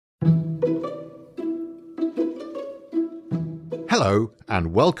Hello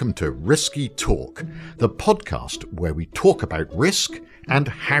and welcome to Risky Talk, the podcast where we talk about risk and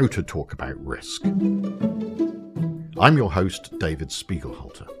how to talk about risk. I'm your host, David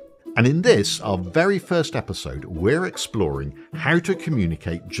Spiegelhalter. And in this, our very first episode, we're exploring how to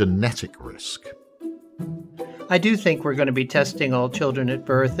communicate genetic risk. I do think we're going to be testing all children at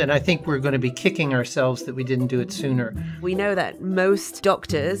birth, and I think we're going to be kicking ourselves that we didn't do it sooner. We know that most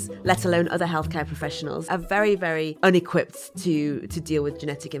doctors, let alone other healthcare professionals, are very, very unequipped to deal with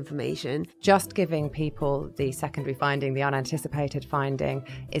genetic information. Just giving people the secondary finding, the unanticipated finding,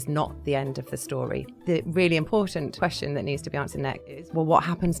 is not the end of the story. The really important question that needs to be answered next is, well, what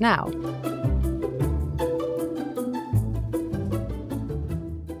happens now?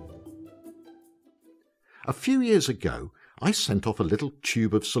 A few years ago, I sent off a little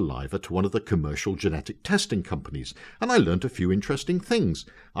tube of saliva to one of the commercial genetic testing companies, and I learnt a few interesting things.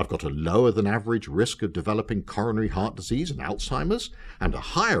 I've got a lower than average risk of developing coronary heart disease and Alzheimer's, and a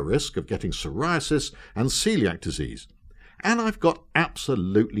higher risk of getting psoriasis and celiac disease. And I've got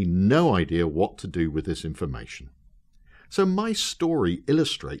absolutely no idea what to do with this information. So my story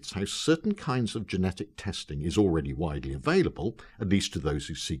illustrates how certain kinds of genetic testing is already widely available, at least to those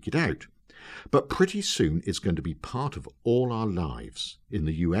who seek it out. But pretty soon it's going to be part of all our lives. In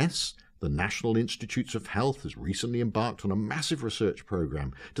the US, the National Institutes of Health has recently embarked on a massive research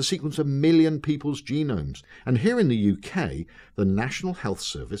program to sequence 1 million people's genomes. And here in the UK, the National Health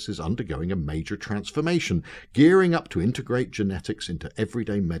Service is undergoing a major transformation, gearing up to integrate genetics into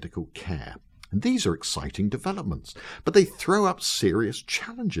everyday medical care. And these are exciting developments, but they throw up serious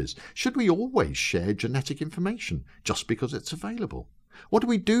challenges. Should we always share genetic information just because it's available? What do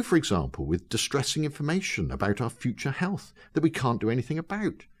we do, for example, with distressing information about our future health that we can't do anything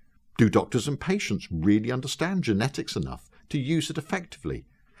about? Do doctors and patients really understand genetics enough to use it effectively?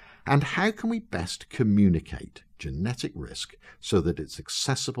 And how can we best communicate genetic risk so that it's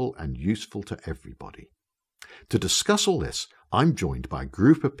accessible and useful to everybody? To discuss all this, I'm joined by a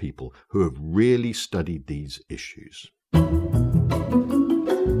group of people who have really studied these issues.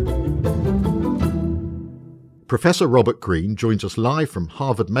 Professor Robert Green joins us live from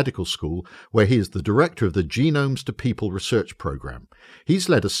Harvard Medical School, where he is the director of the Genomes to People research program. He's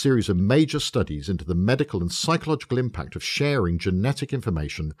led a series of major studies into the medical and psychological impact of sharing genetic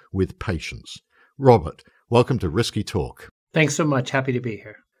information with patients. Robert, welcome to Risky Talk. Thanks so much. Happy to be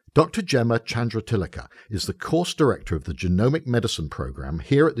here. Dr. Gemma Chandratillake is the course director of the Genomic Medicine program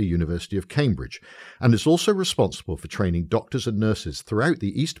here at the University of Cambridge and is also responsible for training doctors and nurses throughout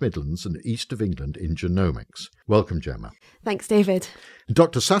the East Midlands and East of England in genomics. Welcome, Gemma. Thanks, David.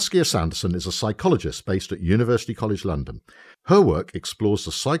 Dr. Saskia Sanderson is a psychologist based at University College London. Her work explores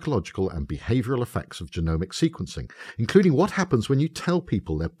the psychological and behavioural effects of genomic sequencing, including what happens when you tell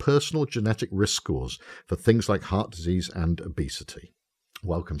people their personal genetic risk scores for things like heart disease and obesity.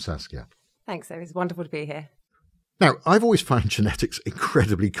 Welcome, Saskia. Thanks, it's wonderful to be here. Now, I've always found genetics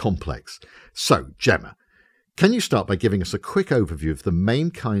incredibly complex. So, Gemma, can you start by giving us a quick overview of the main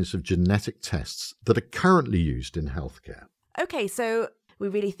kinds of genetic tests that are currently used in healthcare? Okay, so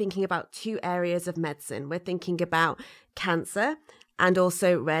we're really thinking about two areas of medicine. We're thinking about cancer and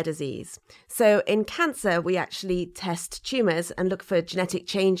also rare disease. So in cancer, we actually test tumours and look for genetic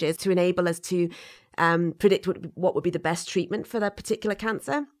changes to enable us to predict what would be the best treatment for that particular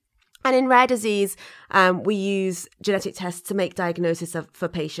cancer. And in rare disease, we use genetic tests to make diagnosis for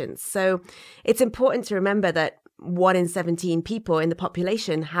patients. So it's important to remember that 1 in 17 people in the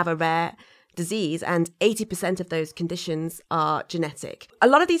population have a rare disease, and 80% of those conditions are genetic. A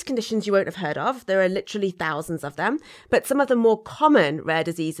lot of these conditions you won't have heard of. There are literally thousands of them, but some of the more common rare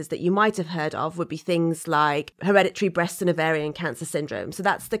diseases that you might have heard of would be things like hereditary breast and ovarian cancer syndrome. So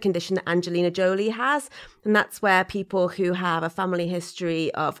that's the condition that Angelina Jolie has, and that's where people who have a family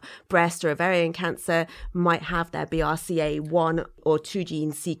history of breast or ovarian cancer might have their BRCA1 or 2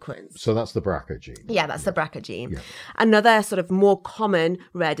 gene sequence. So that's the BRCA gene. Yeah, that's the BRCA gene. Yeah. Another sort of more common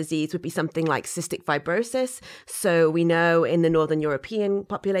rare disease would be something like cystic fibrosis. So we know in the Northern European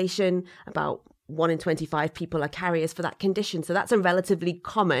population, about 1 in 25 people are carriers for that condition. So that's a relatively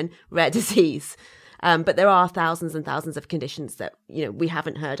common rare disease. But there are thousands and thousands of conditions that, we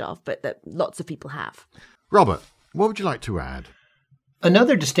haven't heard of, but that lots of people have. Robert, what would you like to add?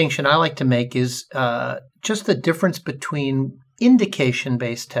 Another distinction I like to make is just the difference between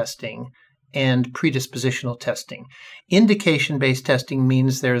indication-based testing and predispositional testing. Indication-based testing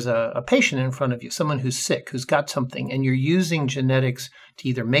means there's a patient in front of you, someone who's sick, who's got something, and you're using genetics to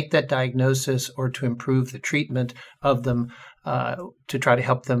either make that diagnosis or to improve the treatment of them to try to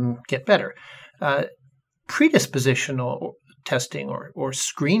help them get better. Predispositional testing or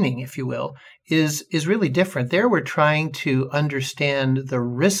screening, if you will, is really different. There we're trying to understand the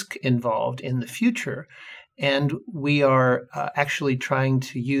risk involved in the future, and we are actually trying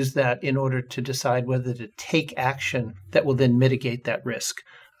to use that in order to decide whether to take action that will then mitigate that risk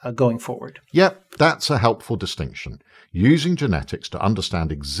going forward. Yep, that's a helpful distinction. Using genetics to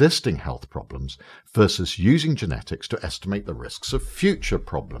understand existing health problems versus using genetics to estimate the risks of future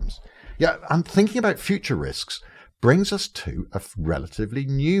problems. Yeah, and thinking about future risks brings us to a relatively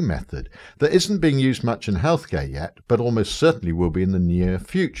new method that isn't being used much in healthcare yet, but almost certainly will be in the near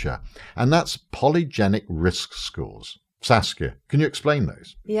future, and that's polygenic risk scores. Saskia, can you explain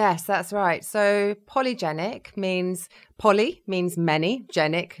those? Yes, that's right. So polygenic means poly means many,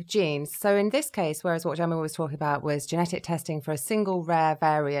 genic, genes. So in this case, whereas what Gemma was talking about was genetic testing for a single rare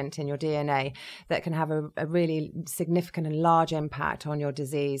variant in your DNA that can have a really significant and large impact on your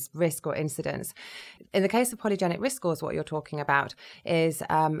disease risk or incidence. In the case of polygenic risk scores, what you're talking about is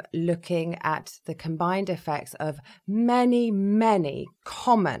looking at the combined effects of many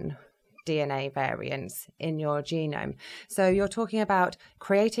common DNA variants in your genome. So you're talking about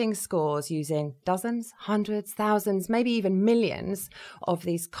creating scores using dozens, hundreds, thousands, maybe even millions of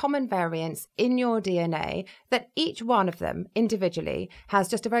these common variants in your DNA that each one of them individually has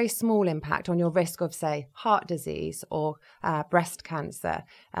just a very small impact on your risk of, say, heart disease or breast cancer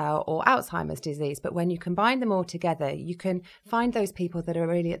or Alzheimer's disease. But when you combine them all together, you can find those people that are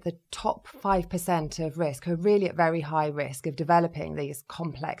really at the top 5% of risk, who are really at very high risk of developing these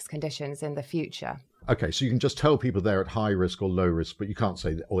complex conditions in the future. Okay, so you can just tell people they're at high risk or low risk, but you can't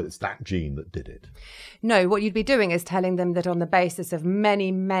say, oh, it's that gene that did it. No, what you'd be doing is telling them that on the basis of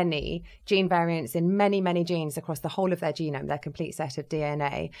many gene variants in many genes across the whole of their genome, their complete set of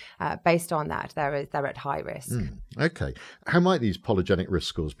DNA, based on that, they're at high risk. Okay. How might these polygenic risk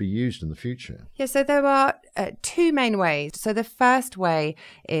scores be used in the future? Yeah, so there are two main ways. So the first way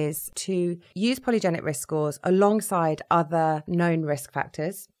is to use polygenic risk scores alongside other known risk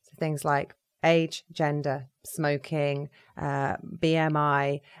factors, so things like age, gender, smoking,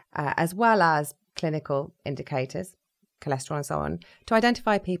 BMI, as well as clinical indicators, cholesterol and so on, to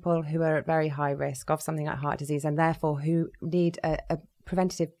identify people who are at very high risk of something like heart disease and therefore who need a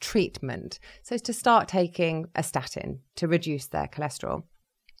preventative treatment. So it's to start taking a statin to reduce their cholesterol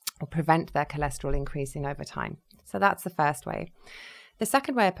or prevent their cholesterol increasing over time. So that's the first way. The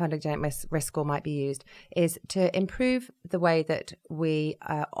second way a polygenic risk score might be used is to improve the way that we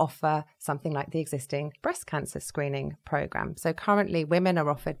offer something like the existing breast cancer screening program. So currently women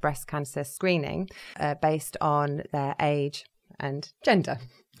are offered breast cancer screening based on their age and gender.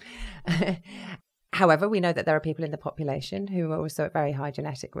 However, we know that there are people in the population who are also at very high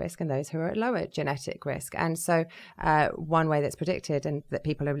genetic risk and those who are at lower genetic risk. And so one way that's predicted and that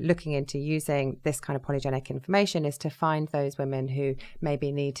people are looking into using this kind of polygenic information is to find those women who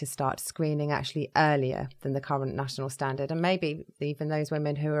maybe need to start screening actually earlier than the current national standard, and maybe even those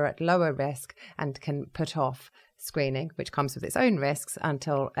women who are at lower risk and can put off screening, which comes with its own risks,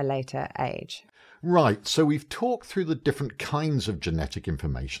 until a later age. Right, so we've talked through the different kinds of genetic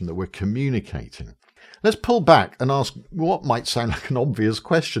information that we're communicating. Let's pull back and ask what might sound like an obvious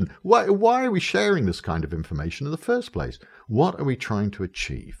question. Why are we sharing this kind of information in the first place? What are we trying to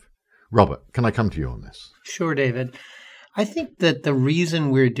achieve? Robert, can I come to you on this? Sure, David. I think that the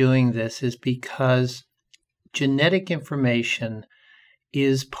reason we're doing this is because genetic information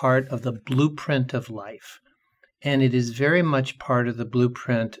is part of the blueprint of life, and it is very much part of the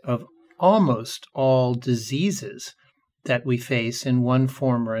blueprint of almost all diseases that we face in one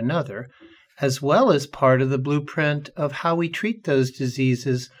form or another, as well as part of the blueprint of how we treat those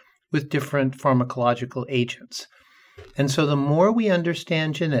diseases with different pharmacological agents. And so the more we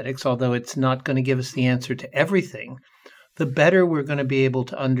understand genetics, although it's not going to give us the answer to everything, the better we're going to be able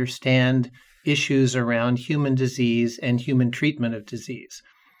to understand issues around human disease and human treatment of disease.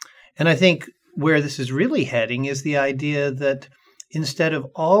 And I think where this is really heading is the idea that instead of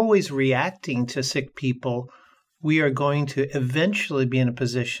always reacting to sick people, we are going to eventually be in a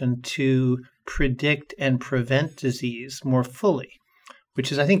position to predict and prevent disease more fully, which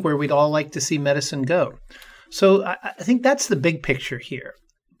is, I think, where we'd all like to see medicine go. So I think that's the big picture here.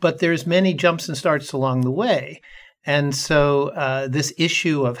 But there's many jumps and starts along the way. And so this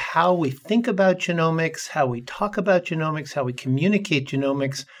issue of how we think about genomics, how we talk about genomics, how we communicate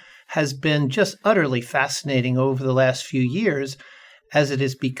genomics has been just utterly fascinating over the last few years, as it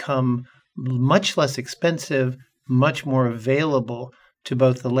has become much less expensive, much more available to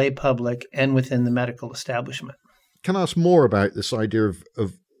both the lay public and within the medical establishment. Can I ask more about this idea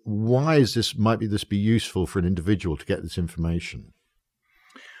of why might this be useful for an individual to get this information?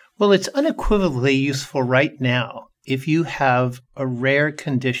 Well, it's unequivocally useful right now if you have a rare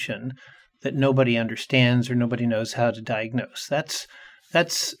condition that nobody understands or nobody knows how to diagnose. That's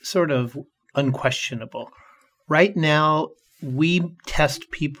sort of unquestionable. Right now, we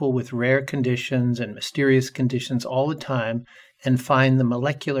test people with rare conditions and mysterious conditions all the time and find the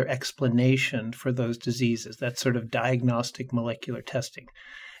molecular explanation for those diseases. That's sort of diagnostic molecular testing.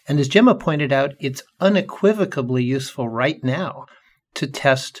 And as Gemma pointed out, it's unequivocally useful right now to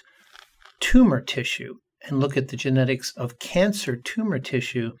test tumor tissue and look at the genetics of cancer tumor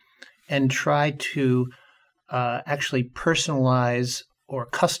tissue and try to actually personalize or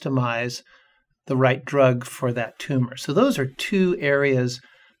customize the right drug for that tumor. So those are two areas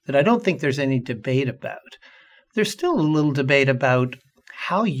that I don't think there's any debate about. There's still a little debate about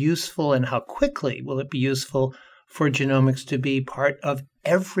how useful and how quickly will it be useful for genomics to be part of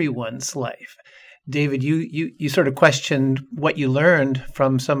everyone's life. David, you sort of questioned what you learned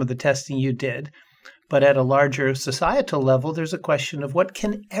from some of the testing you did, but at a larger societal level, there's a question of what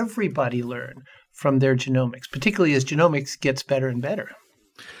can everybody learn from their genomics, particularly as genomics gets better and better.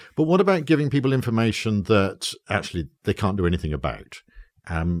 But what about giving people information that actually they can't do anything about?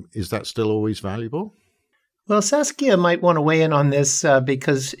 Is that still always valuable? Well, Saskia might want to weigh in on this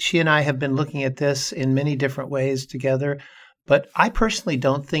because she and I have been looking at this in many different ways together. But I personally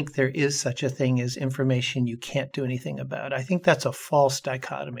don't think there is such a thing as information you can't do anything about. I think that's a false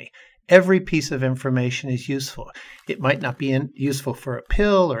dichotomy. Every piece of information is useful. It might not be useful for a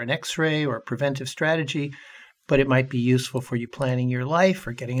pill or an X-ray or a preventive strategy, but it might be useful for you planning your life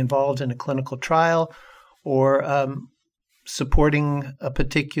or getting involved in a clinical trial or supporting a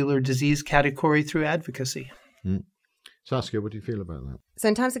particular disease category through advocacy. Mm. Saskia, what do you feel about that? So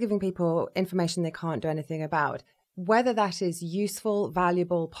in terms of giving people information they can't do anything about, whether that is useful,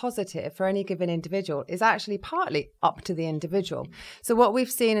 valuable, positive for any given individual is actually partly up to the individual. So what we've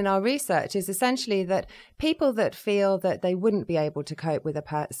seen in our research is essentially that people that feel that they wouldn't be able to cope with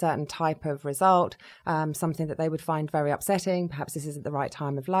a certain type of result, something that they would find very upsetting, perhaps this isn't the right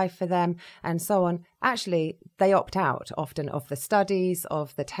time of life for them, and so on, actually they opt out often of the studies,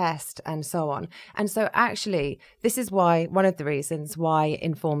 of the test, and so on. And so actually, this is why one of the reasons why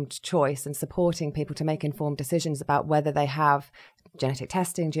informed choice and supporting people to make informed decisions about whether they have genetic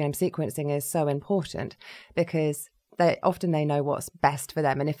testing, genome sequencing is so important, because they know what's best for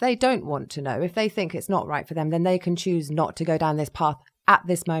them. And if they don't want to know, if they think it's not right for them, then they can choose not to go down this path at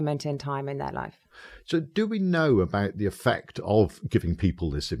this moment in time in their life. So do we know about the effect of giving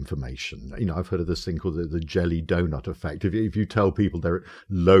people this information? You know, I've heard of this thing called the jelly donut effect. If you tell people they're at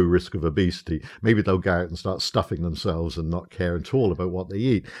low risk of obesity, maybe they'll go out and start stuffing themselves and not care at all about what they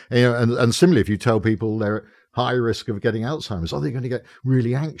eat. And similarly, if you tell people they're at high risk of getting Alzheimer's, are they going to get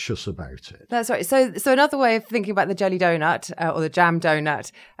really anxious about it? That's right. So another way of thinking about the jelly donut or the jam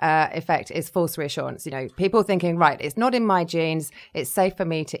donut effect is false reassurance. You know, people thinking, right, it's not in my genes. It's safe for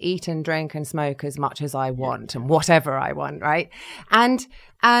me to eat and drink and smoke as much as I want and whatever I want, right? And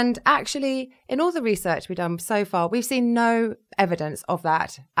actually, in all the research we've done so far, we've seen no evidence of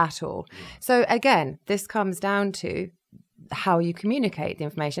that at all. So again, this comes down to how you communicate the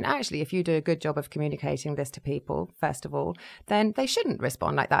information. Actually, if you do a good job of communicating this to people, first of all, then they shouldn't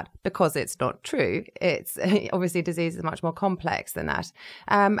respond like that because it's not true. It's obviously disease is much more complex than that.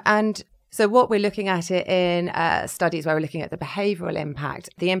 And so what we're looking at it in studies where we're looking at the behavioral impact,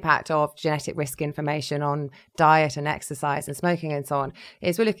 the impact of genetic risk information on diet and exercise and smoking and so on,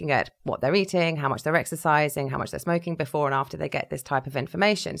 is we're looking at what they're eating, how much they're exercising, how much they're smoking before and after they get this type of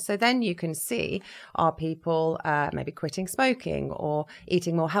information. So then you can see, are people maybe quitting smoking or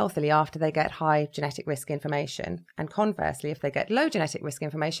eating more healthily after they get high genetic risk information? And conversely, if they get low genetic risk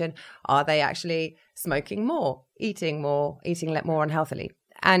information, are they actually smoking more, eating more unhealthily?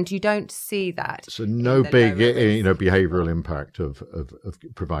 And you don't see that. So no big, behavioural impact of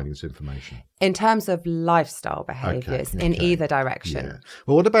providing this information. In terms of lifestyle behaviours in either direction. Yeah.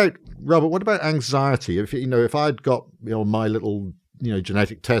 Well, what about anxiety? If I'd got my little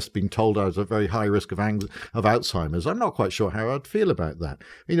genetic test being told I was at very high risk of Alzheimer's, I'm not quite sure how I'd feel about that.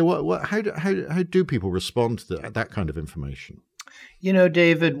 How do people respond to that kind of information?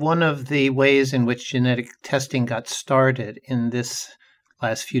 David, one of the ways in which genetic testing got started in this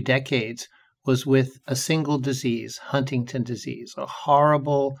last few decades was with a single disease, Huntington disease, a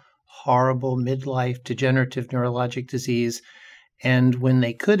horrible, horrible midlife degenerative neurologic disease. And when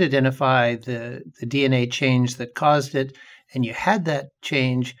they could identify the DNA change that caused it, and you had that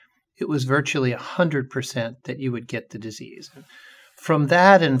change, it was virtually 100% that you would get the disease. From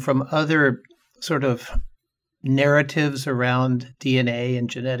that and from other sort of narratives around DNA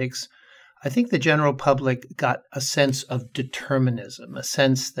and genetics, I think the general public got a sense of determinism, a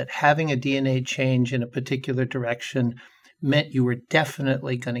sense that having a DNA change in a particular direction meant you were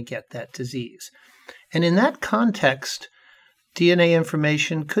definitely going to get that disease. And in that context, DNA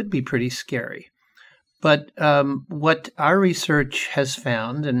information could be pretty scary. But what our research has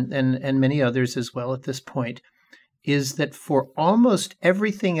found, and many others as well at this point, is that for almost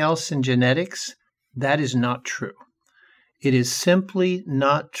everything else in genetics, that is not true. It is simply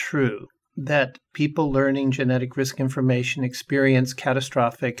not true that people learning genetic risk information experience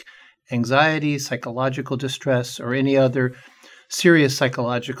catastrophic anxiety, psychological distress, or any other serious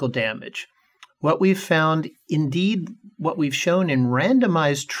psychological damage. What we've found, indeed, what we've shown in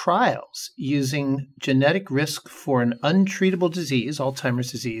randomized trials using genetic risk for an untreatable disease,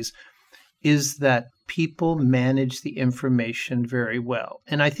 Alzheimer's disease, is that people manage the information very well.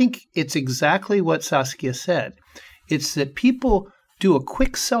 And I think it's exactly what Saskia said. It's that people do a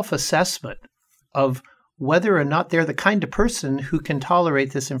quick self-assessment of whether or not they're the kind of person who can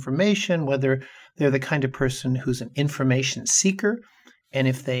tolerate this information, whether they're the kind of person who's an information seeker. And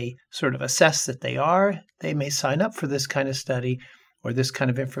if they sort of assess that they are, they may sign up for this kind of study or this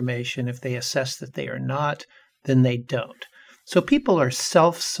kind of information. If they assess that they are not, then they don't. So people are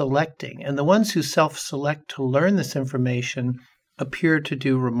self-selecting, and the ones who self-select to learn this information appear to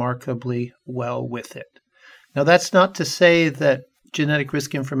do remarkably well with it. Now, that's not to say that genetic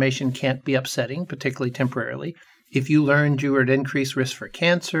risk information can't be upsetting, particularly temporarily. If you learned you were at increased risk for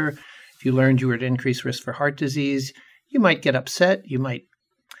cancer, if you learned you were at increased risk for heart disease, you might get upset, you might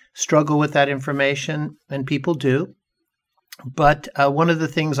struggle with that information, and people do. But one of the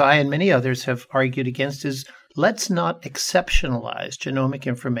things I and many others have argued against is let's not exceptionalize genomic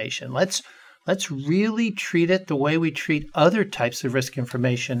information. Let's really treat it the way we treat other types of risk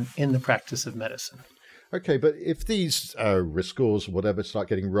information in the practice of medicine. Okay, but if these risk scores or whatever start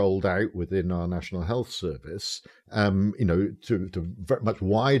getting rolled out within our National Health Service, to a very much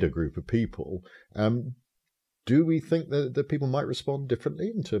wider group of people, do we think that people might respond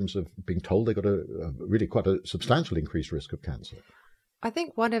differently in terms of being told they've got really quite a substantial increased risk of cancer? I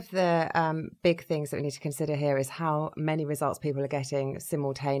think one of the big things that we need to consider here is how many results people are getting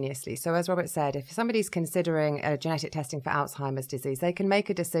simultaneously. So as Robert said, if somebody's considering genetic testing for Alzheimer's disease, they can make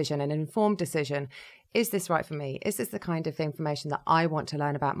a decision, an informed decision. Is this right for me? Is this the kind of information that I want to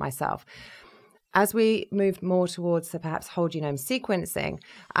learn about myself? As we moved more towards perhaps whole genome sequencing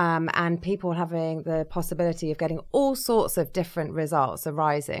and people having the possibility of getting all sorts of different results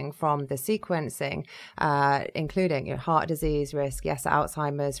arising from the sequencing, including heart disease risk, yes,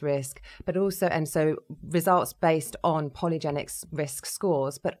 Alzheimer's risk, but also, and so results based on polygenic risk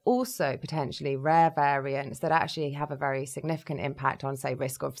scores, but also potentially rare variants that actually have a very significant impact on, say,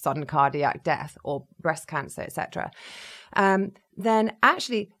 risk of sudden cardiac death or breast cancer, etc. Then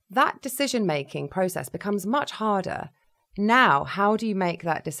actually that decision-making process becomes much harder. Now, how do you make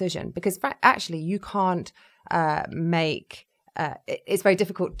that decision? Because actually you can't it's very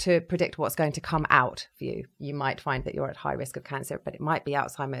difficult to predict what's going to come out for you. You might find that you're at high risk of cancer, but it might be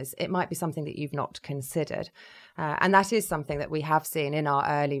Alzheimer's. It might be something that you've not considered. And that is something that we have seen in our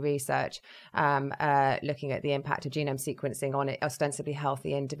early research, looking at the impact of genome sequencing on ostensibly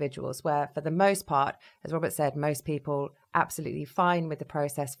healthy individuals, where for the most part, as Robert said, most people absolutely fine with the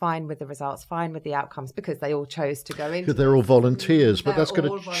process, fine with the results, fine with the outcomes, because they all chose to go into because they're all volunteers, but that's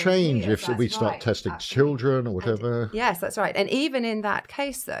going to change if we start testing children or whatever. Yes, that's right. And even in that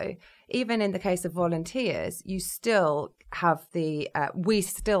case, though, even in the case of volunteers, you still have we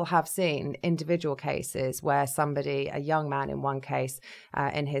still have seen individual cases where somebody, a young man in one case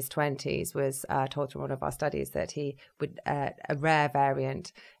in his 20s, was told from one of our studies that he would a rare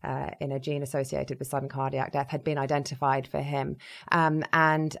variant in a gene associated with sudden cardiac death had been identified for him.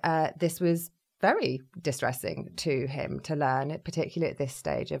 And this was very distressing to him to learn, particularly at this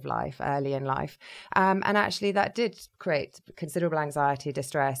stage of life, early in life. And actually that did create considerable anxiety,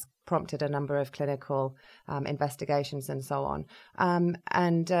 distress, prompted a number of clinical investigations and so on.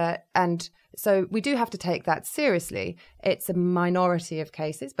 And so we do have to take that seriously. It's a minority of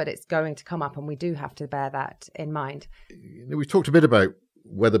cases, but it's going to come up, and we do have to bear that in mind. We've talked a bit about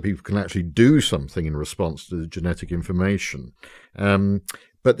whether people can actually do something in response to the genetic information.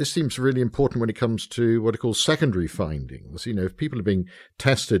 But this seems really important when it comes to what are called secondary findings. If people are being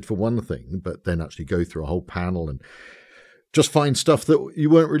tested for one thing, but then actually go through a whole panel and just find stuff that you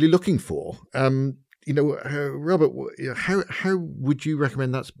weren't really looking for. Robert, how would you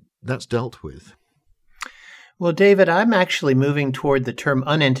recommend that's dealt with? Well, David, I'm actually moving toward the term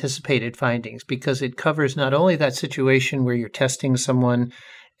unanticipated findings, because it covers not only that situation where you're testing someone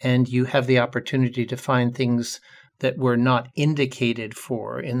and you have the opportunity to find things that were not indicated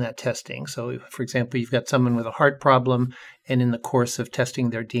for in that testing. So, for example, you've got someone with a heart problem, and in the course of testing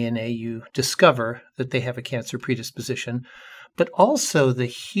their DNA, you discover that they have a cancer predisposition. But also the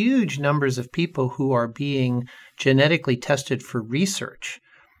huge numbers of people who are being genetically tested for research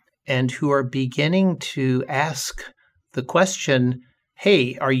and who are beginning to ask the question,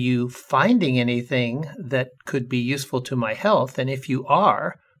 hey, are you finding anything that could be useful to my health? And if you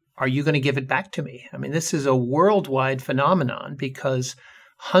are you going to give it back to me? I mean, this is a worldwide phenomenon because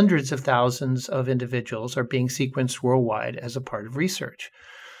hundreds of thousands of individuals are being sequenced worldwide as a part of research.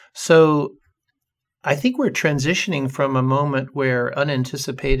 So I think we're transitioning from a moment where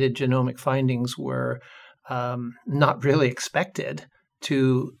unanticipated genomic findings were not really expected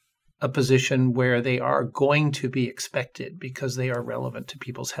to a position where they are going to be expected because they are relevant to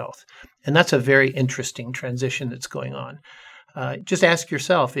people's health. And that's a very interesting transition that's going on. Just ask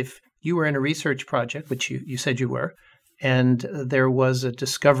yourself, if you were in a research project, which you said you were, and there was a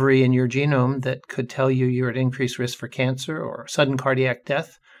discovery in your genome that could tell you you're at increased risk for cancer or sudden cardiac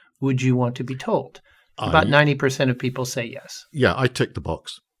death, would you want to be told? About 90% of people say yes. Yeah, I ticked the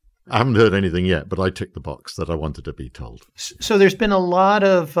box. I haven't heard anything yet, but I ticked the box that I wanted to be told. So there's been a lot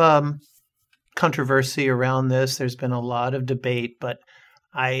of controversy around this. There's been a lot of debate, but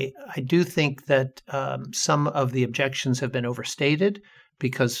I do think that some of the objections have been overstated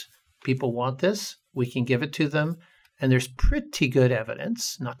because people want this. We can give it to them. And there's pretty good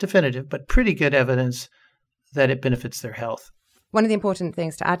evidence, not definitive, but pretty good evidence that it benefits their health. One of the important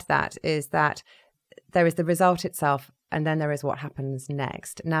things to add to that is that there is the result itself, and then there is what happens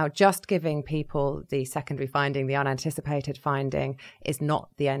next. Now, just giving people the secondary finding, the unanticipated finding, is not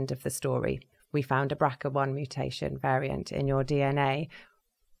the end of the story. We found a BRCA1 mutation variant in your DNA.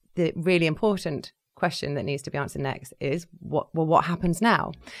 The really important question that needs to be answered next is what happens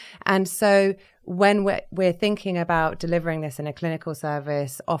now? And so when we're thinking about delivering this in a clinical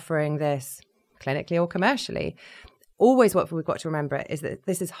service, offering this clinically or commercially, always what we've got to remember is that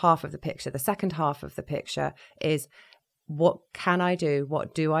this is half of the picture. The second half of the picture is, what can I do?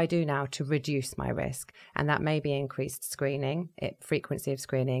 What do I do now to reduce my risk? And that may be increased screening, frequency of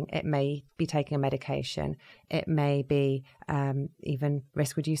screening. It may be taking a medication. It may be even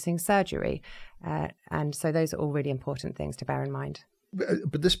risk-reducing surgery. And so those are all really important things to bear in mind.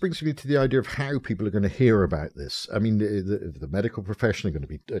 But this brings me to the idea of how people are going to hear about this. I mean, the medical profession are going to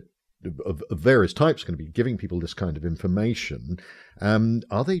be of various types going to be giving people this kind of information.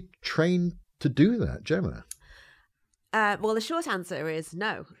 Are they trained to do that, Gemma? Well, the short answer is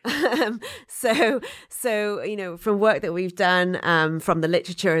no. So from work that we've done, from the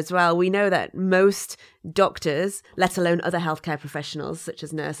literature as well, we know that most doctors, let alone other healthcare professionals such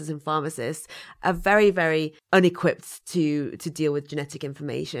as nurses and pharmacists, are very, very unequipped to deal with genetic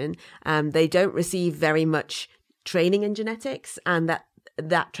information. They don't receive very much training in genetics, and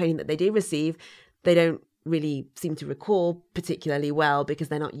that training that they do receive, they don't really seem to recall particularly well because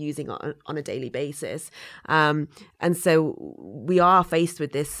they're not using it on a daily basis. And so we are faced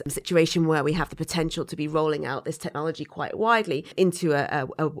with this situation where we have the potential to be rolling out this technology quite widely into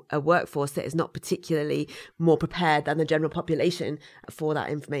a workforce that is not particularly more prepared than the general population for that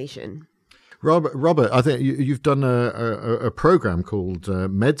information. Robert, I think you've done a program called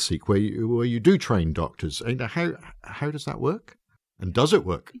MedSeek where you do train doctors. How does that work? And does it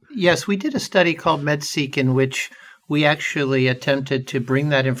work? Yes, we did a study called MedSeek in which we actually attempted to bring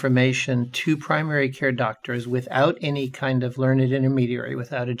that information to primary care doctors without any kind of learned intermediary,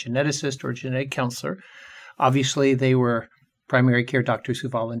 without a geneticist or a genetic counselor. Obviously, they were primary care doctors who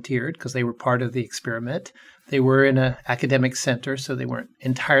volunteered because they were part of the experiment. They were in an academic center, so they weren't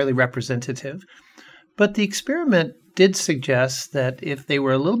entirely representative. But the experiment did suggest that if they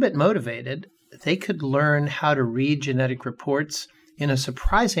were a little bit motivated, they could learn how to read genetic reports in a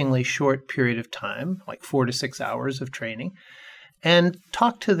surprisingly short period of time, like 4 to 6 hours of training, and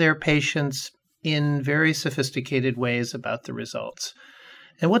talk to their patients in very sophisticated ways about the results.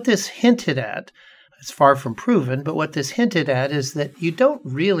 And what this hinted at, it's far from proven, but what this hinted at is that you don't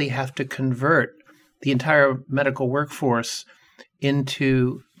really have to convert the entire medical workforce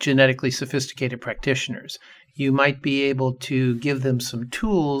into genetically sophisticated practitioners. You might be able to give them some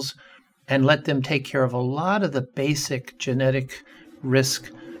tools and let them take care of a lot of the basic genetic risk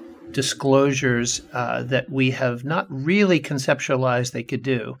disclosures that we have not really conceptualized they could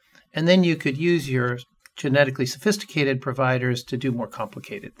do. And then you could use your genetically sophisticated providers to do more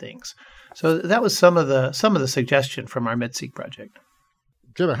complicated things. So that was some of the suggestion from our MedSeek project.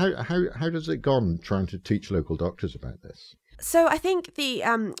 Gemma, how does it go on trying to teach local doctors about this? So I think the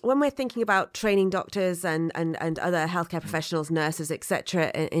when we're thinking about training doctors and other healthcare professionals, nurses, etc.,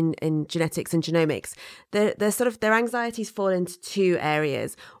 in genetics and genomics, their anxieties fall into two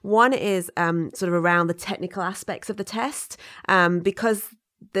areas. One is sort of around the technical aspects of the test, because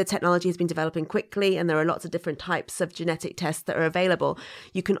the technology has been developing quickly and there are lots of different types of genetic tests that are available.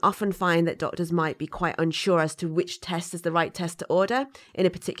 You can often find that doctors might be quite unsure as to which test is the right test to order in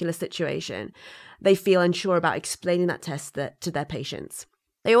a particular situation. They feel unsure about explaining that test to their patients.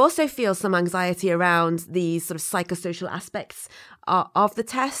 They also feel some anxiety around these sort of psychosocial aspects of the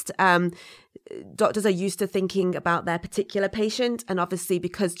test. Doctors are used to thinking about their particular patient, and obviously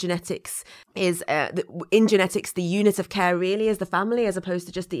because genetics is, in genetics, the unit of care really is the family as opposed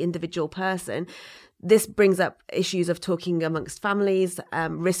to just the individual person. This brings up issues of talking amongst families,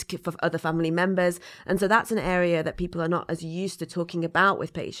 risk for other family members. And so that's an area that people are not as used to talking about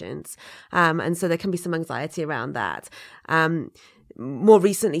with patients. And so there can be some anxiety around that. More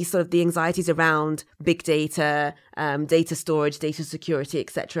recently, sort of the anxieties around big data, data storage, data security,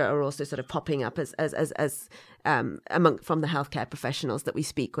 etc., are also sort of popping up as from the healthcare professionals that we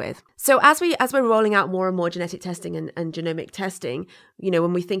speak with. So as we're rolling out more and more genetic testing and genomic testing,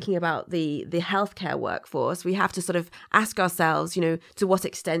 when we're thinking about the healthcare workforce, we have to sort of ask ourselves, to what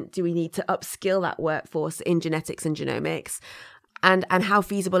extent do we need to upskill that workforce in genetics and genomics? And how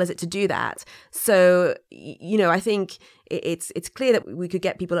feasible is it to do that? So, I think it's clear that we could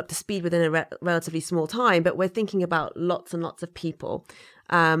get people up to speed within a relatively small time, but we're thinking about lots and lots of people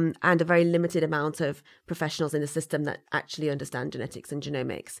and a very limited amount of professionals in the system that actually understand genetics and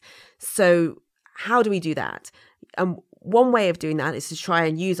genomics. So how do we do that? One way of doing that is to try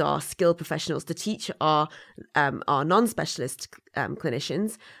and use our skilled professionals to teach our non-specialist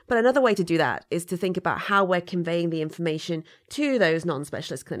clinicians. But another way to do that is to think about how we're conveying the information to those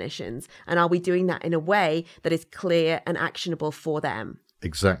non-specialist clinicians. And are we doing that in a way that is clear and actionable for them?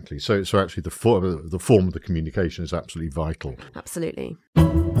 Exactly. So actually the form of the communication is absolutely vital. Absolutely.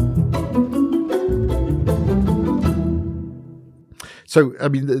 So, I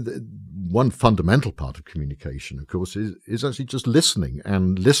mean, one fundamental part of communication, of course, is actually just listening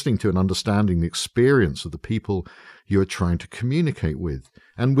to and understanding the experience of the people you are trying to communicate with.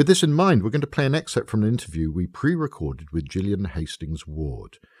 And with this in mind, we're going to play an excerpt from an interview we pre-recorded with Jillian Hastings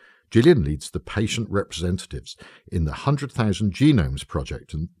Ward. Jillian leads the patient representatives in the 100,000 Genomes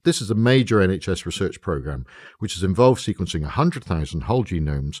Project, and this is a major NHS research program which has involved sequencing 100,000 whole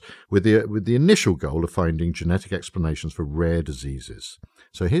genomes with the initial goal of finding genetic explanations for rare diseases.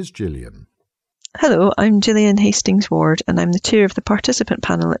 So here's Jillian. Hello, I'm Jillian Hastings Ward, and I'm the chair of the participant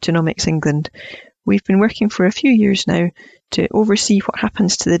panel at Genomics England. We've been working for a few years now to oversee what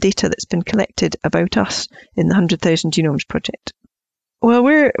happens to the data that's been collected about us in the 100,000 Genomes Project. Well,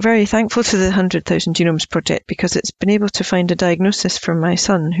 we're very thankful to the 100,000 Genomes Project because it's been able to find a diagnosis for my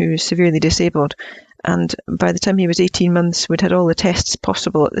son who is severely disabled. And by the time he was 18 months, we'd had all the tests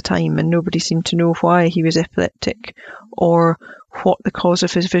possible at the time, and nobody seemed to know why he was epileptic or what the cause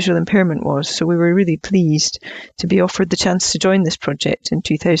of his visual impairment was. So we were really pleased to be offered the chance to join this project in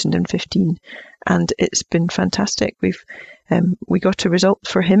 2015. And it's been fantastic. We got a result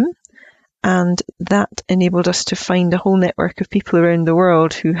for him, and that enabled us to find a whole network of people around the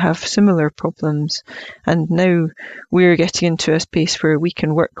world who have similar problems. And now we're getting into a space where we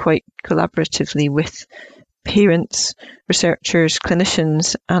can work quite collaboratively with parents, researchers,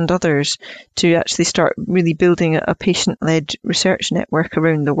 clinicians, and others to actually start really building a patient-led research network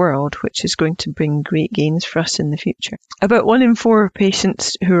around the world, which is going to bring great gains for us in the future. About 1 in 4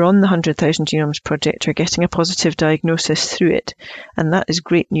 patients who are on the 100,000 Genomes Project are getting a positive diagnosis through it, and that is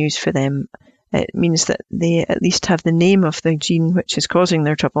great news for them. It means that they at least have the name of the gene which is causing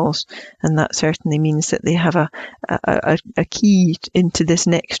their troubles, and that certainly means that they have a key into this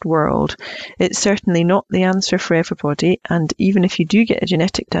next world. It's certainly not the answer for everybody, and even if you do get a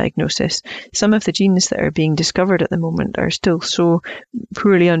genetic diagnosis, some of the genes that are being discovered at the moment are still so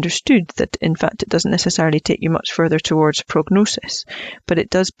poorly understood that in fact it doesn't necessarily take you much further towards prognosis, but it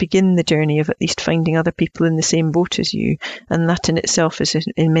does begin the journey of at least finding other people in the same boat as you, and that in itself is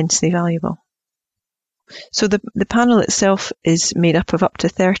immensely valuable. So the panel itself is made up of up to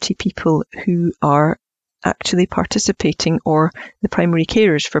 30 people who are actually participating or the primary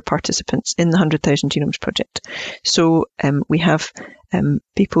carers for participants in the 100,000 Genomes Project. So we have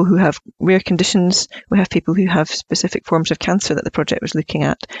people who have rare conditions, we have people who have specific forms of cancer that the project was looking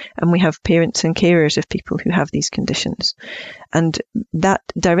at, and we have parents and carers of people who have these conditions. And that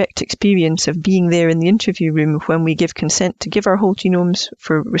direct experience of being there in the interview room when we give consent to give our whole genomes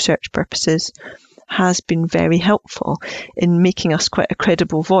for research purposes has been very helpful in making us quite a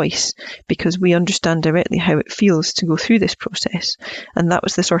credible voice, because we understand directly how it feels to go through this process. And that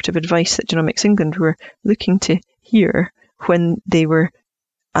was the sort of advice that Genomics England were looking to hear when they were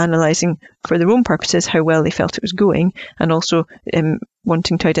analysing for their own purposes how well they felt it was going, and also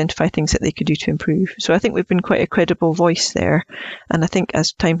wanting to identify things that they could do to improve. So I think we've been quite a credible voice there. And I think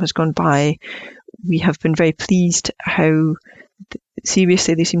as time has gone by, we have been very pleased how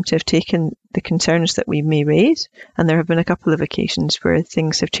seriously they seem to have taken the concerns that we may raise. And there have been a couple of occasions where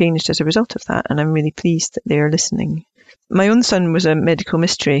things have changed as a result of that. And I'm really pleased that they are listening. My own son was a medical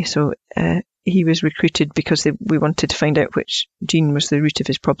mystery, so he was recruited because we wanted to find out which gene was the root of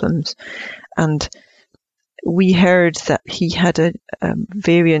his problems. And we heard that he had a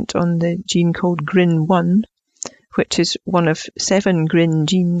variant on the gene called GRIN1, which is one of 7 GRIN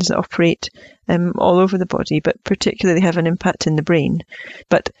genes that operate all over the body, but particularly have an impact in the brain.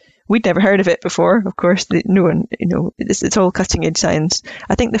 But we'd never heard of it before, of course. No one, it's all cutting edge science.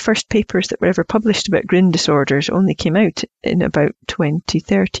 I think the first papers that were ever published about GRIN disorders only came out in about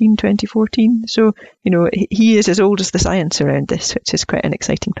 2013, 2014. So, he is as old as the science around this, which is quite an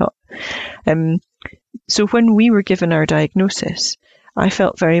exciting thought. So when we were given our diagnosis, I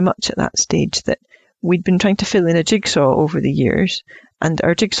felt very much at that stage that we'd been trying to fill in a jigsaw over the years, and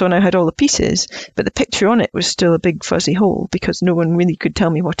our jigsaw now had all the pieces, but the picture on it was still a big fuzzy hole because no one really could tell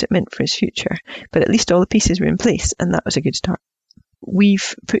me what it meant for his future. But at least all the pieces were in place, and that was a good start.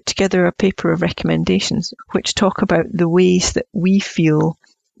 We've put together a paper of recommendations which talk about the ways that we feel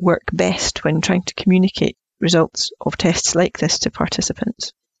work best when trying to communicate results of tests like this to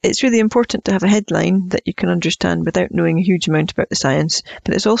participants. It's really important to have a headline that you can understand without knowing a huge amount about the science,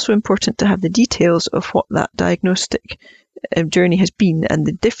 but it's also important to have the details of what that diagnostic journey has been and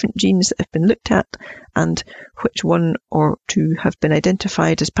the different genes that have been looked at and which one or two have been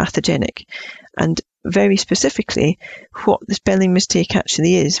identified as pathogenic, and very specifically what the spelling mistake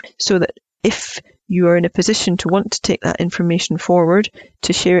actually is, so that if you are in a position to want to take that information forward,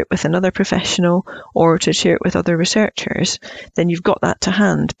 to share it with another professional or to share it with other researchers, then you've got that to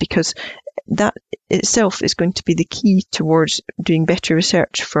hand, because that itself is going to be the key towards doing better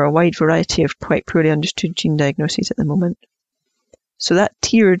research for a wide variety of quite poorly understood gene diagnoses at the moment. So that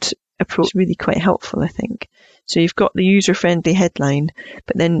tiered approach is really quite helpful, I think. So you've got the user-friendly headline,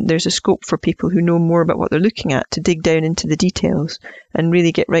 but then there's a scope for people who know more about what they're looking at to dig down into the details and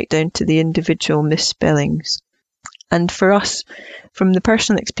really get right down to the individual misspellings. And for us, from the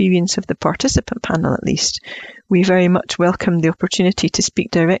personal experience of the participant panel at least, we very much welcome the opportunity to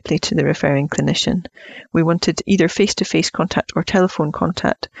speak directly to the referring clinician. We wanted either face-to-face contact or telephone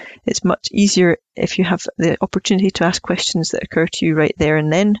contact. It's much easier if you have the opportunity to ask questions that occur to you right there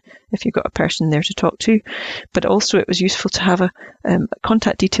and then, if you've got a person there to talk to. But also it was useful to have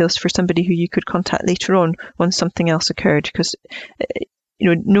contact details for somebody who you could contact later on once something else occurred, because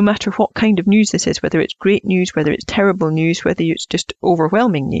no matter what kind of news this is, whether it's great news, whether it's terrible news, whether it's just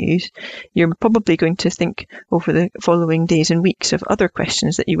overwhelming news, you're probably going to think over the following days and weeks of other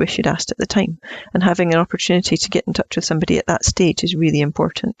questions that you wish you'd asked at the time. And having an opportunity to get in touch with somebody at that stage is really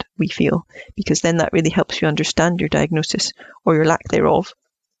important, we feel, because then that really helps you understand your diagnosis or your lack thereof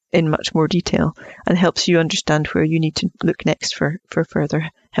in much more detail, and helps you understand where you need to look next for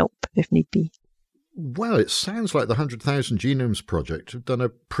further help if need be. Well, it sounds like the 100,000 Genomes Project have done a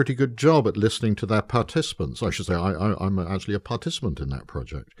pretty good job at listening to their participants. I should say I'm actually a participant in that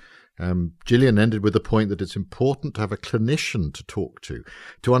project. Jillian ended with the point that it's important to have a clinician to talk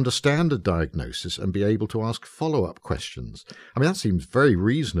to understand a diagnosis and be able to ask follow-up questions. I mean, that seems very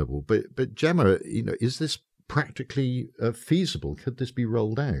reasonable, but Gemma, is this practically feasible? Could this be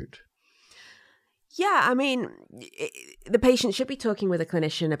rolled out? Yeah, I mean, the patient should be talking with a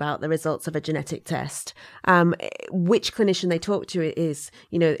clinician about the results of a genetic test. Which clinician they talk to is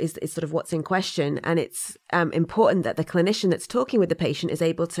sort of what's in question. And it's important that the clinician that's talking with the patient is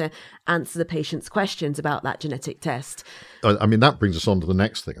able to answer the patient's questions about that genetic test. I mean, that brings us on to the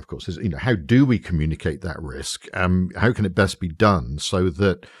next thing, of course, is, how do we communicate that risk? How can it best be done so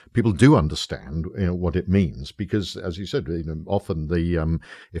that people do understand, what it means? Because, as you said, often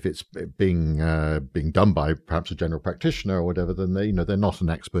if it's being done by perhaps a general practitioner or whatever, then they're not an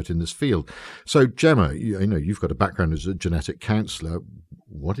expert in this field. So, Gemma, you've got a background as a genetic counsellor.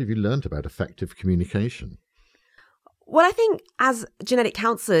 What have you learned about effective communication? Well, I think as genetic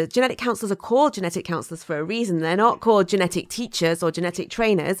counsellors are called genetic counsellors for a reason. They're not called genetic teachers or genetic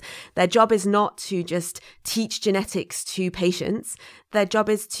trainers. Their job is not to just teach genetics to patients. Their job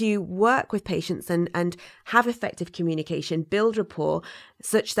is to work with patients and have effective communication, build rapport,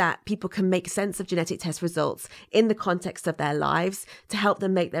 such that people can make sense of genetic test results in the context of their lives, to help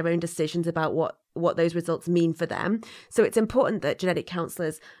them make their own decisions about what what those results mean for them. So it's important that genetic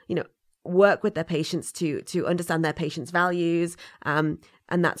counselors, work with their patients to understand their patients' values, and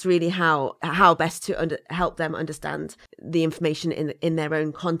that's really how best to help them understand the information in their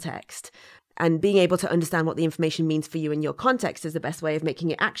own context. And being able to understand what the information means for you in your context is the best way of making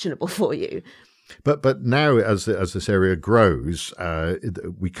it actionable for you. But now, as this area grows,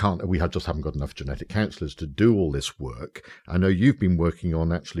 we just haven't got enough genetic counsellors to do all this work. I know you've been working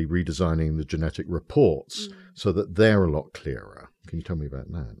on actually redesigning the genetic reports so that they're a lot clearer. Can you tell me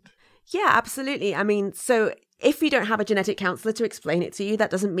about that? Yeah, absolutely. I mean, so if you don't have a genetic counsellor to explain it to you,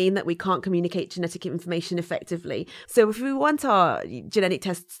 that doesn't mean that we can't communicate genetic information effectively. So if we want our genetic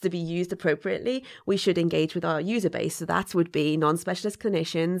tests to be used appropriately, we should engage with our user base. So that would be non-specialist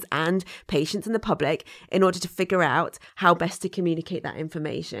clinicians and patients and the public in order to figure out how best to communicate that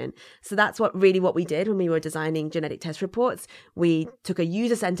information. So that's what we did when we were designing genetic test reports. We took a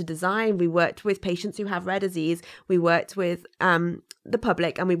user-centered design. We worked with patients who have rare disease. We worked with the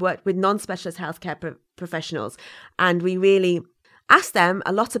public, and we worked with non-specialist healthcare professionals, and we really asked them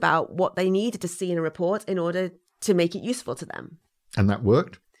a lot about what they needed to see in a report in order to make it useful to them. And that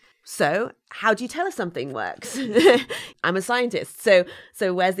worked? So how do you tell if something works? I'm a scientist, so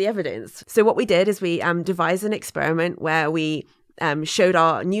where's the evidence? So what we did is we devised an experiment where we showed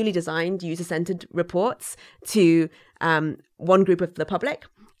our newly designed user-centered reports to one group of the public,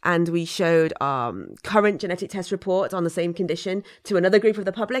 and we showed current genetic test reports on the same condition to another group of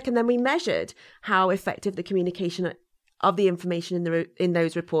the public, and then we measured how effective the communication of the information in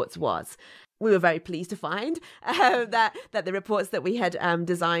those reports was. We were very pleased to find that the reports that we had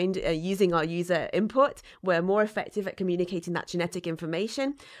designed using our user input were more effective at communicating that genetic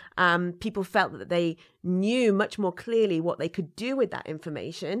information. People felt that they knew much more clearly what they could do with that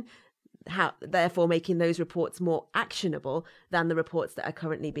information, therefore making those reports more actionable than the reports that are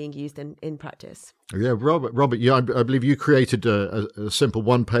currently being used in practice. Yeah, Robert, I believe you created a simple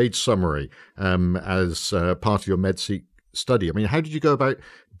one-page summary as part of your MedSeek study. I mean, how did you go about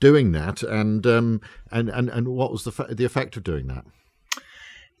doing that, and what was the effect of doing that?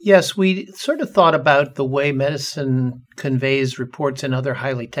 Yes, we sort of thought about the way medicine conveys reports in other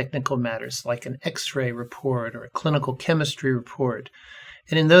highly technical matters, like an X-ray report or a clinical chemistry report.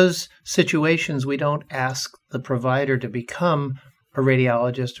 And in those situations, we don't ask the provider to become a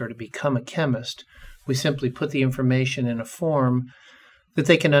radiologist or to become a chemist. We simply put the information in a form that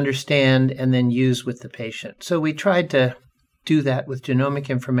they can understand and then use with the patient. So we tried to do that with genomic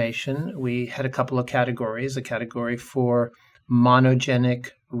information. We had a couple of categories, a category for monogenic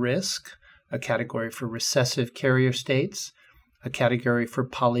risk, a category for recessive carrier states, a category for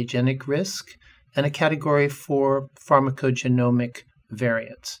polygenic risk, and a category for pharmacogenomic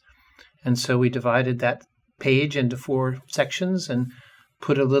variants. And so we divided that page into 4 sections and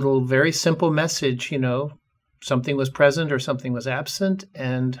put a little very simple message, something was present or something was absent,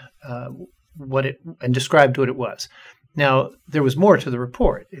 and described what it was. Now, there was more to the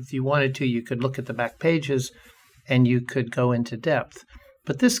report. If you wanted to, you could look at the back pages and you could go into depth.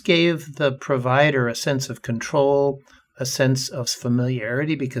 But this gave the provider a sense of control, a sense of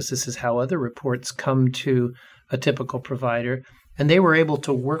familiarity, because this is how other reports come to a typical provider. And they were able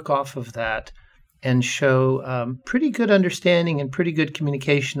to work off of that and show pretty good understanding and pretty good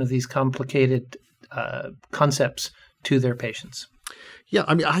communication of these complicated concepts to their patients. Yeah,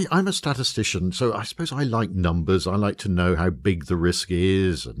 I mean, I'm a statistician, so I suppose I like numbers. I like to know how big the risk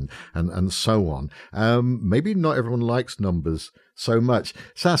is and so on. Maybe not everyone likes numbers so much.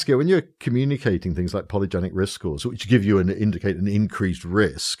 Saskia, when you're communicating things like polygenic risk scores, which give you indicate an increased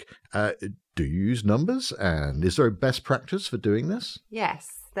risk, do you use numbers? And is there a best practice for doing this? Yes,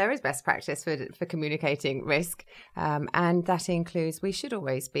 there is best practice for communicating risk. And that includes, we should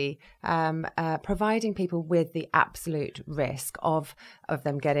always be providing people with the absolute risk of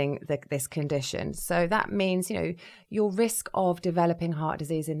them getting this condition. So that means, your risk of developing heart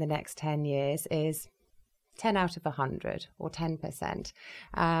disease in the next 10 years is 10 out of 100 or 10%,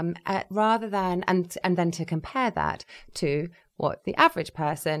 rather than, and then to compare that to what the average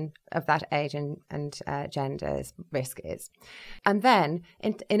person of that age and gender's risk is. And then,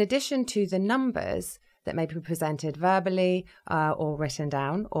 in addition to the numbers that may be presented verbally or written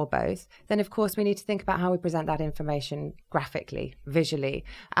down or both, then of course we need to think about how we present that information graphically, visually.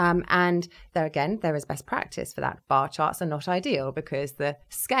 And there is best practice for that. Bar charts are not ideal because the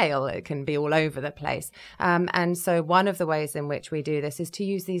scale, it can be all over the place. And so one of the ways in which we do this is to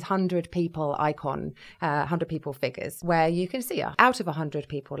use these 100 people icon, 100 people figures, where you can see out of 100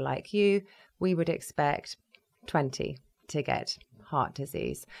 people like you, we would expect 20 to get heart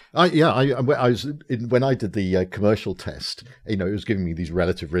disease. When I did the commercial test, it was giving me these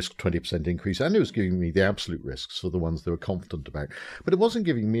relative risk 20% increase, and it was giving me the absolute risks for the ones they were confident about. But it wasn't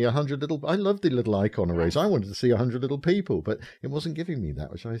giving me 100 little. I loved the little icon arrays. I wanted to see 100 little people, but it wasn't giving me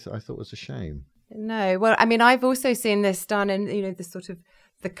that, which I thought was a shame. No, well, I mean, I've also seen this done in, the sort of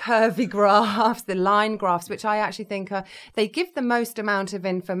the curvy graphs, the line graphs, which I actually think they give the most amount of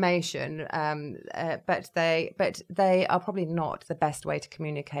information, but they are probably not the best way to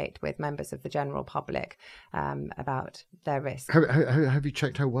communicate with members of the general public about their risk. Have you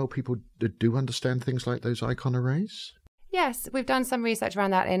checked how well people do understand things like those icon arrays? Yes, we've done some research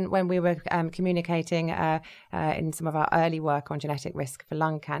around that when we were communicating in some of our early work on genetic risk for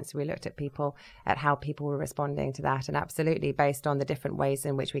lung cancer. We looked at how people were responding to that, and absolutely based on the different ways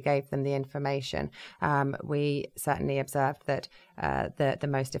in which we gave them the information, we certainly observed that the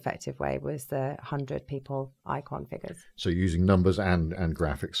most effective way was the 100 people icon figures. So using numbers and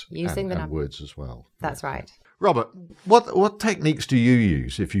graphics and words as well. That's right. Robert, what techniques do you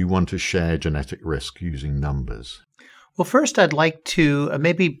use if you want to share genetic risk using numbers? Well, first, I'd like to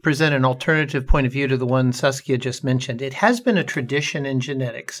maybe present an alternative point of view to the one Saskia just mentioned. It has been a tradition in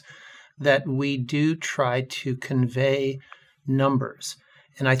genetics that we do try to convey numbers.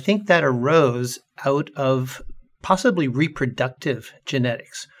 And I think that arose out of possibly reproductive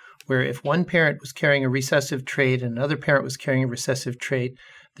genetics, where if one parent was carrying a recessive trait and another parent was carrying a recessive trait,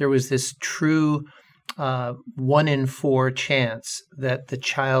 there was this true 1 in 4 chance that the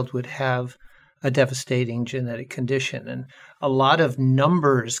child would have a devastating genetic condition. And a lot of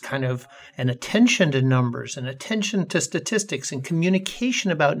numbers and attention to numbers and attention to statistics and communication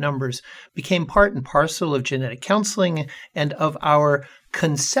about numbers became part and parcel of genetic counseling and of our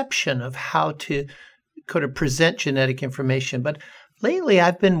conception of how to kind of present genetic information. But lately,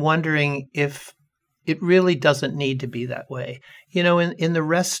 I've been wondering if it really doesn't need to be that way. In the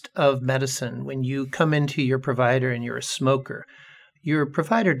rest of medicine, when you come into your provider and you're a smoker, your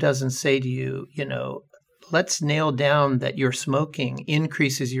provider doesn't say to you, let's nail down that your smoking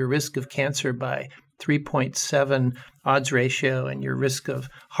increases your risk of cancer by 3.7 odds ratio and your risk of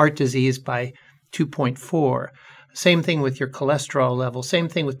heart disease by 2.4. Same thing with your cholesterol level. Same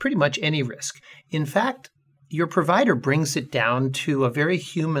thing with pretty much any risk. In fact, your provider brings it down to a very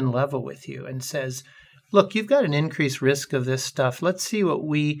human level with you and says, look, you've got an increased risk of this stuff. Let's see what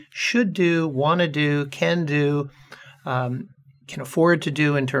we should do, want to do, can do, can afford to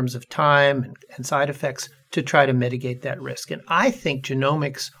do in terms of time and side effects to try to mitigate that risk. And I think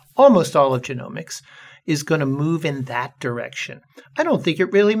genomics, almost all of genomics, is going to move in that direction. I don't think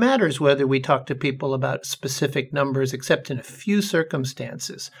it really matters whether we talk to people about specific numbers, except in a few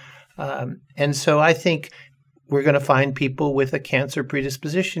circumstances. And so I think we're going to find people with a cancer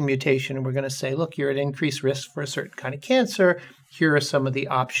predisposition mutation, and we're going to say, look, you're at increased risk for a certain kind of cancer. Here are some of the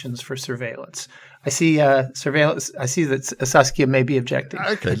options for surveillance. I see surveillance. I see that Saskia may be objecting.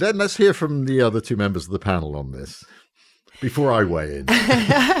 Okay, then let's hear from the other two members of the panel on this before I weigh in.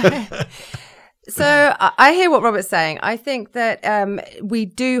 So I hear what Robert's saying. I think that we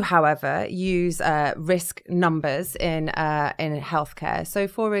do, however, use risk numbers in healthcare. So,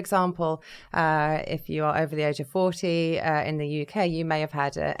 for example, if you are over the age of 40 in the UK, you may have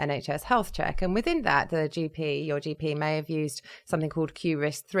had an NHS health check, and within that, your GP may have used something called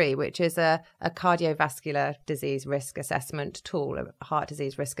QRISK-3, which is a cardiovascular disease risk assessment tool, a heart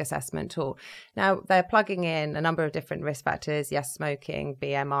disease risk assessment tool. Now, they're plugging in a number of different risk factors: yes, smoking,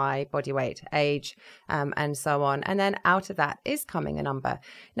 BMI, body weight, age, and so on. And then out of that is coming a number.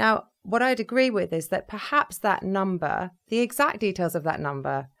 Now, what I'd agree with is that perhaps that number, the exact details of that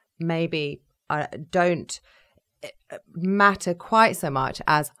number, maybe don't matter quite so much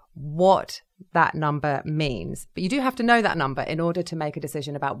as what that number means. But you do have to know that number in order to make a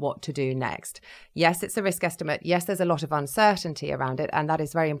decision about what to do next. Yes, it's a risk estimate. Yes, there's a lot of uncertainty around it, and that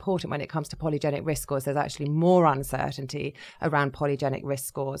is very important when it comes to polygenic risk scores. There's actually more uncertainty around polygenic risk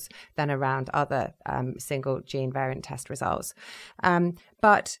scores than around other single gene variant test results.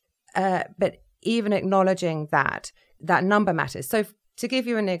 But even acknowledging that number matters. So to give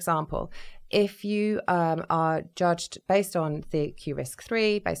you an example, if you are judged based on the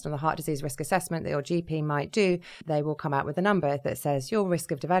QRISK-3, based on the heart disease risk assessment that your GP might do, they will come out with a number that says your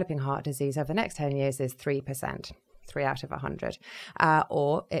risk of developing heart disease over the next 10 years is 3%. 3 out of 100.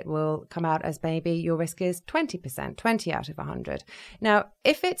 Or it will come out as maybe your risk is 20%, 20 out of 100. Now,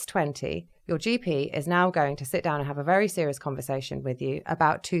 if it's 20, your GP is now going to sit down and have a very serious conversation with you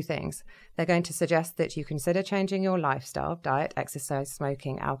about two things. They're going to suggest that you consider changing your lifestyle, diet, exercise,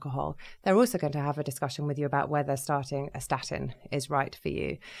 smoking, alcohol. They're also going to have a discussion with you about whether starting a statin is right for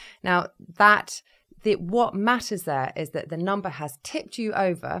you. Now, what matters there is that the number has tipped you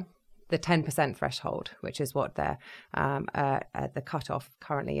over the 10% threshold, which is what the cutoff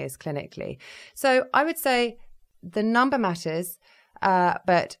currently is clinically. So I would say the number matters,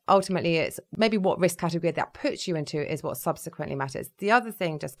 but ultimately it's maybe what risk category that puts you into is what subsequently matters. The other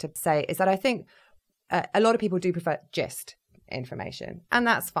thing just to say is that I think a lot of people do prefer gist information, and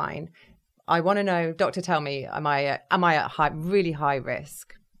that's fine. I want to know, doctor, tell me, am I at really high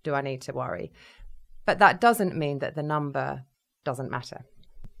risk? Do I need to worry? But that doesn't mean that the number doesn't matter.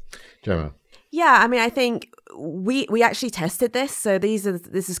 Gemma. Yeah, I mean, I think we actually tested this. So this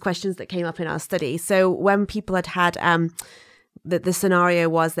is questions that came up in our study. So when people had the scenario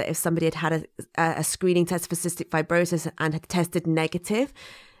was that if somebody had a screening test for cystic fibrosis and had tested negative,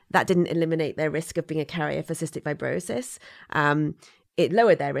 that didn't eliminate their risk of being a carrier for cystic fibrosis. It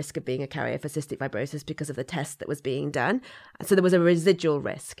lowered their risk of being a carrier for cystic fibrosis because of the test that was being done. So there was a residual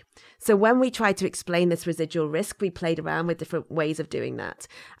risk. So when we tried to explain this residual risk, we played around with different ways of doing that.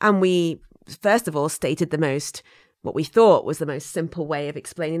 And we, first of all, stated what we thought was the most simple way of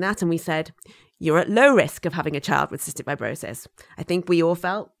explaining that. And we said, you're at low risk of having a child with cystic fibrosis. I think we all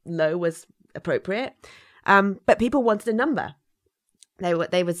felt low was appropriate. But people wanted a number.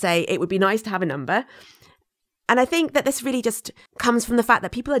 They would say it would be nice to have a number. And I think that this really just comes from the fact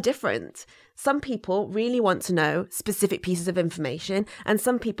that people are different. Some people really want to know specific pieces of information, and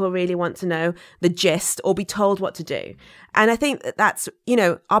some people really want to know the gist or be told what to do. And I think that's,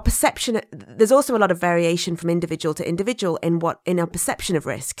 our perception. There's also a lot of variation from individual to individual in our perception of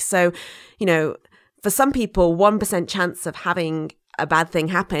risk. So, for some people, 1% chance of having a bad thing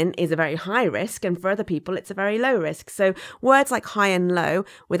happen is a very high risk, and for other people it's a very low risk. So words like high and low,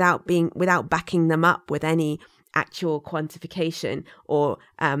 without backing them up with any actual quantification or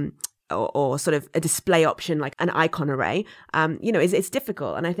sort of a display option like an icon array, it's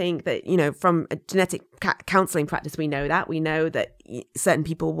difficult. And I think that, from a genetic counselling practice, we know that certain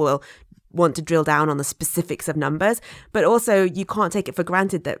people will want to drill down on the specifics of numbers, but also you can't take it for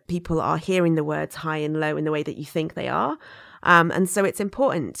granted that people are hearing the words high and low in the way that you think they are. And so it's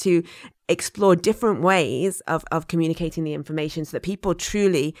important to explore different ways of communicating the information so that people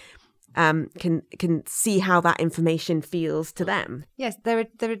truly can see how that information feels to them. Yes, there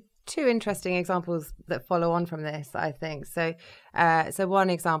are two interesting examples that follow on from this, I think. So one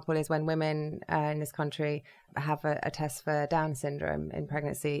example is when women in this country have a test for Down syndrome in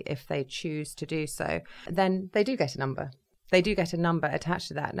pregnancy. If they choose to do so, then they do get a number. They do get a number attached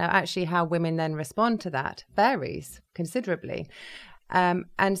to that. Now, actually, how women then respond to that varies considerably.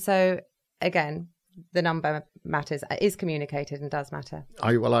 And so, again, the number matters, is communicated and does matter.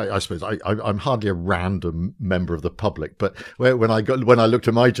 I suppose I'm hardly a random member of the public, but when I looked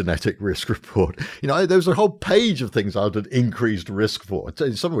at my genetic risk report, there was a whole page of things I had increased risk for,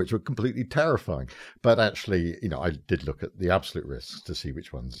 some of which were completely terrifying. But actually, I did look at the absolute risks to see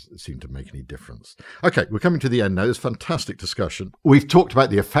which ones seemed to make any difference. Okay, we're coming to the end now. There's fantastic discussion. We've talked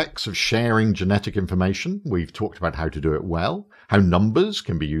about the effects of sharing genetic information. We've talked about how to do it well, how numbers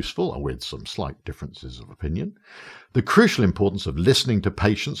can be useful, with some slight differences of opinion. The crucial importance of listening to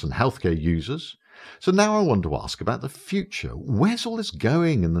patients and healthcare users. So now I want to ask about the future. Where's all this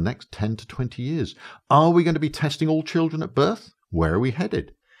going in the next 10 to 20 years? Are we going to be testing all children at birth? Where are we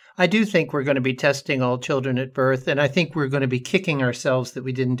headed? I do think we're going to be testing all children at birth, and I think we're going to be kicking ourselves that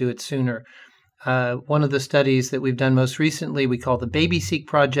we didn't do it sooner. One of the studies that we've done most recently we call the BabySeq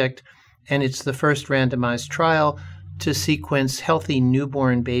Project, and it's the first randomized trial to sequence healthy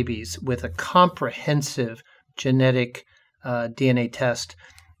newborn babies with a comprehensive genetic DNA test,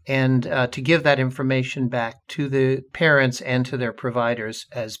 and to give that information back to the parents and to their providers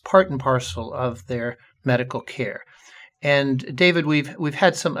as part and parcel of their medical care. And David, we've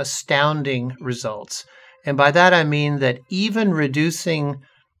had some astounding results. And by that I mean that even reducing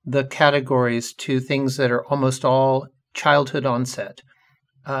the categories to things that are almost all childhood onset,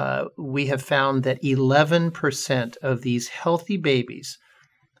 we have found that 11% of these healthy babies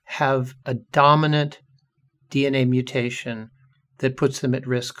have a dominant DNA mutation that puts them at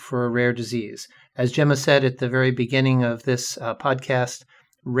risk for a rare disease. As Gemma said at the very beginning of this podcast,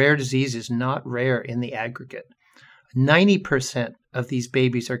 rare disease is not rare in the aggregate. 90% of these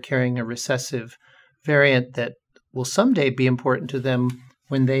babies are carrying a recessive variant that will someday be important to them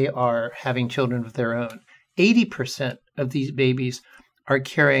when they are having children of their own. 80% of these babies are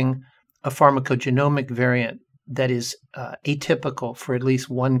carrying a pharmacogenomic variant that is atypical for at least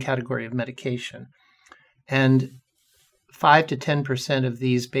one category of medication. And 5 to 10% of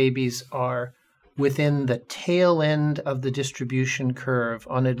these babies are within the tail end of the distribution curve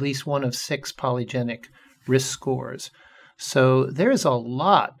on at least one of 6 polygenic risk scores. So there is a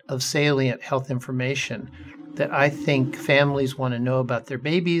lot of salient health information that I think families want to know about their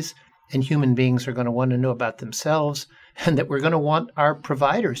babies, and human beings are going to want to know about themselves, and that we're going to want our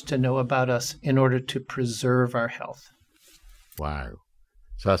providers to know about us in order to preserve our health. Wow.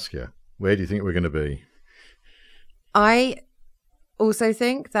 Saskia, where do you think we're going to be? I also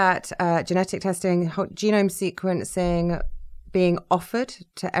think that genetic testing, genome sequencing being offered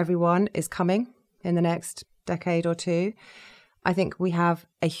to everyone is coming in the next decade or two. I think we have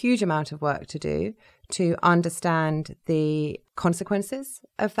a huge amount of work to do to understand the consequences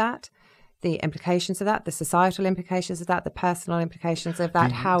of that, the implications of that, the societal implications of that, the personal implications of that.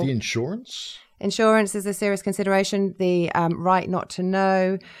 The insurance? Insurance is a serious consideration. The right not to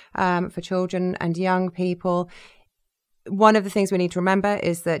know for children and young people. One of the things we need to remember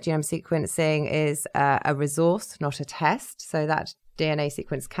is that genome sequencing is a resource, not a test. So that DNA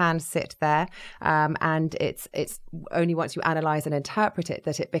sequence can sit there, and it's only once you analyze and interpret it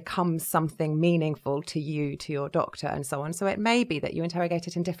that it becomes something meaningful to you, to your doctor, and so on. So it may be that you interrogate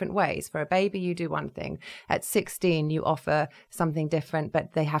it in different ways. For a baby, you do one thing. At 16, you offer something different, but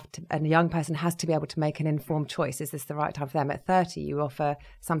a young person has to be able to make an informed choice. Is this the right time for them? At 30, you offer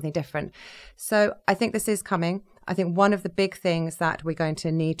something different. So I think this is coming. I think one of the big things that we're going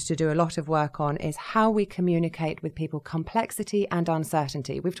to need to do a lot of work on is how we communicate with people complexity and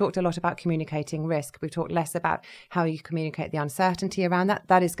uncertainty. We've talked a lot about communicating risk. We've talked less about how you communicate the uncertainty around that.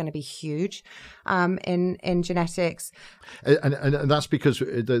 That is going to be huge in genetics. And that's because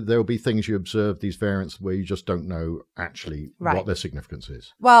there will be things you observe, these variants, where you just don't know actually what their significance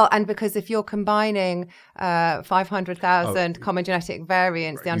is. Well, and because if you're combining 500,000 common genetic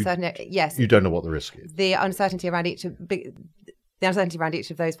variants, the uncertainty, yes. You don't know what the risk is. The uncertainty around each of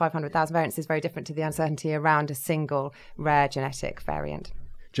those 500,000 variants is very different to the uncertainty around a single rare genetic variant.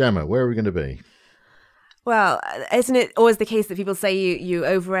 Gemma, where are we going to be? Well, isn't it always the case that people say you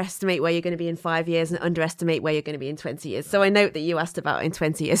overestimate where you're going to be in 5 years and underestimate where you're going to be in 20 years? So I note that you asked about in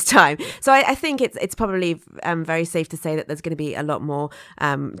 20 years' time. So I think it's probably very safe to say that there's going to be a lot more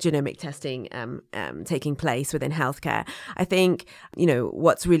genomic testing taking place within healthcare. I think,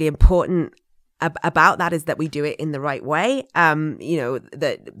 what's really important about that is that we do it in the right way,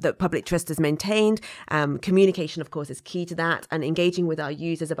 that public trust is maintained. Communication, of course, is key to that, and engaging with our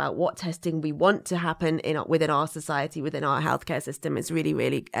users about what testing we want to happen within our society, within our healthcare system is really,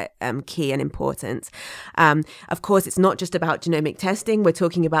 really key and important. Of course, it's not just about genomic testing. We're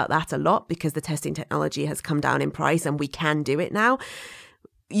talking about that a lot because the testing technology has come down in price and we can do it now.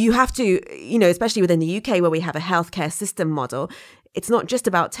 You have to, especially within the UK where we have a healthcare system model, it's not just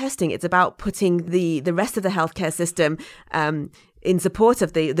about testing, it's about putting the rest of the healthcare system in support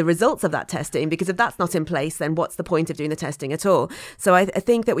of the results of that testing, because if that's not in place, then what's the point of doing the testing at all? So I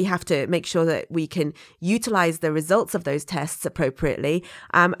think that we have to make sure that we can utilize the results of those tests appropriately,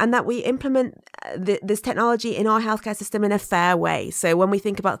 and that we implement this technology in our healthcare system in a fair way. So when we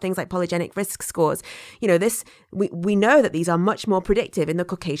think about things like polygenic risk scores, we know that these are much more predictive in the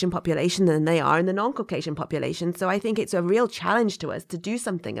Caucasian population than they are in the non-Caucasian population. So I think it's a real challenge to us to do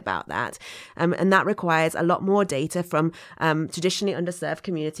something about that. And that requires a lot more data from traditionally underserved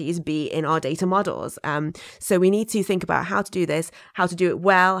communities be in our data models. So we need to think about how to do this, how to do it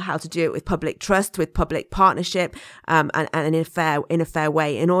well, how to do it with public trust, with public partnership, and in a fair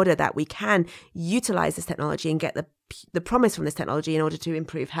way, in order that we can utilize this technology and get the promise from this technology in order to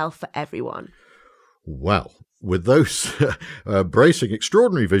improve health for everyone. Well, with those bracing,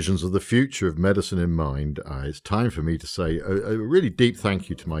 extraordinary visions of the future of medicine in mind, it's time for me to say a really deep thank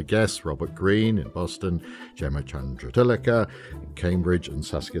you to my guests, Robert Green in Boston, Gemma Chandratillake in Cambridge, and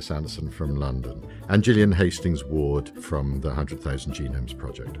Saskia Sanderson from London, and Jillian Hastings Ward from the 100,000 Genomes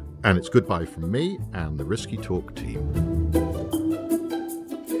Project. And it's goodbye from me and the Risky Talk team.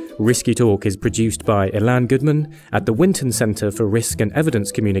 Risky Talk is produced by Ilan Goodman at the Winton Centre for Risk and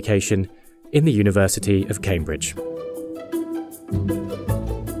Evidence Communication in the University of Cambridge.